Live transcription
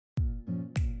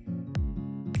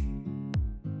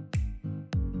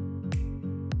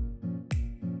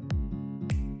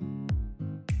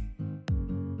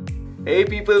Hey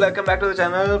people, welcome back to the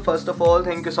channel. First of all,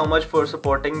 thank you so much for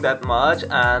supporting that much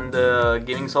and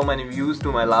giving so many views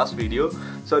to my last video.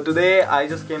 So today I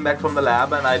just came back from the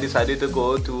lab and I decided to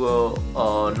go to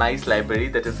a nice library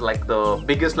that is like the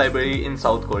biggest library in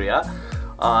South Korea.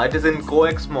 It is in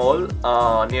Coex Mall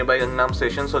nearby Gangnam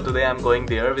Station. So today I'm going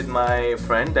there with my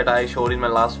friend that I showed in my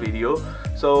last video.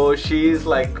 So she's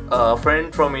like a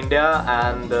friend from India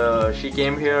and she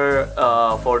came here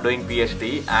for doing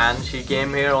PhD, and she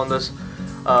came here on this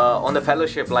on the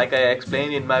fellowship. Like I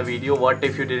explained in my video, what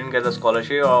if you didn't get the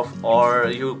scholarship or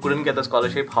you couldn't get the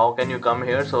scholarship, how can you come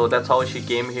here? So that's how she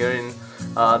came here in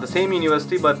the same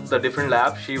university but the different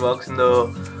lab. She works in the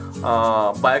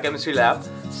biochemistry lab.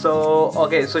 So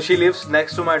okay, so she lives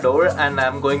next to my door and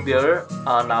I'm going there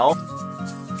now.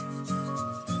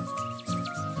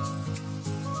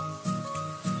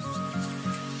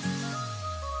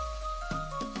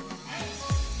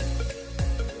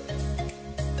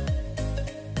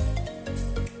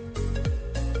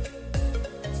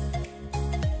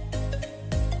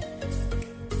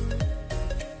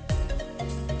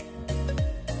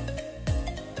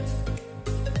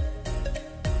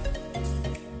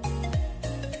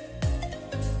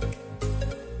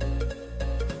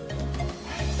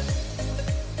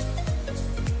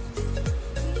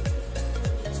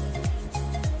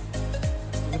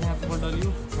 डाली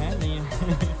हो है नहीं है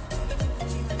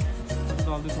तो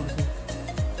डाल दे थोड़ी सी।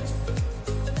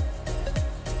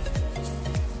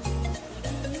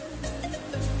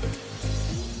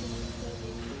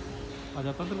 आ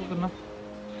जाता तेरे को करना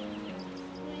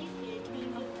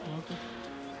ओके।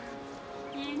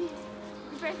 ये नहीं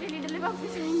पैसे नहीं डले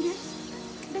वापस आएंगे,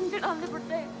 ढंग से डालने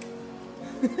पड़ता है।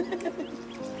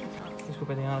 इसको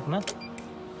पहले यहाँ रखना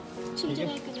ठीक है।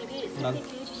 डाल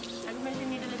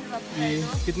ये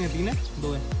कितने, 3 है 2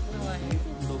 है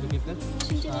 2 के कितने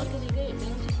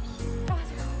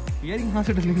यार यहाँ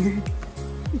से डलेंगे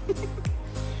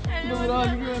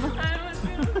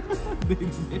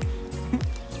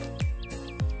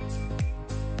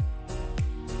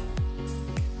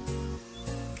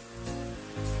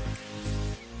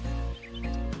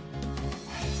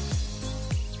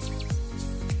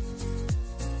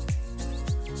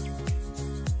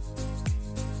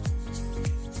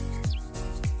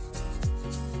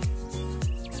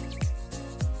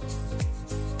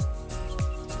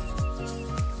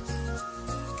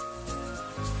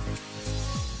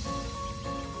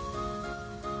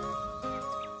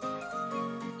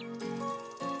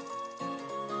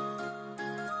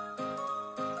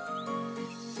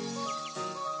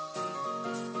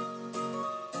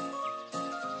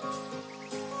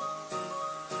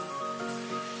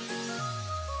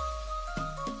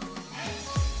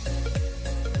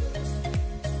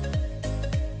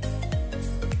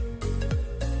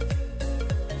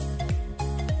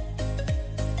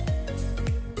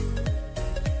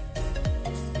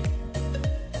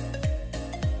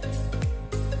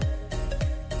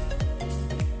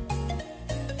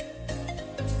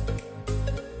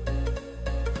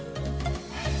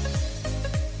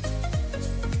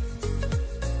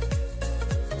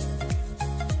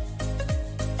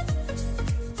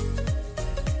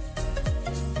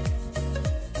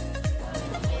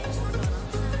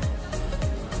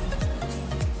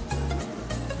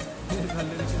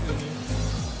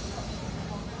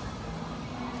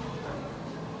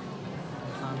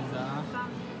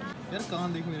यार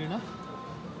कान देख मेरे ना,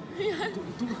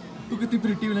 तू कितनी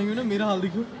प्रिटी बनाई हो ना, मेरा हाल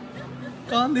देखो,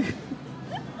 कान देख।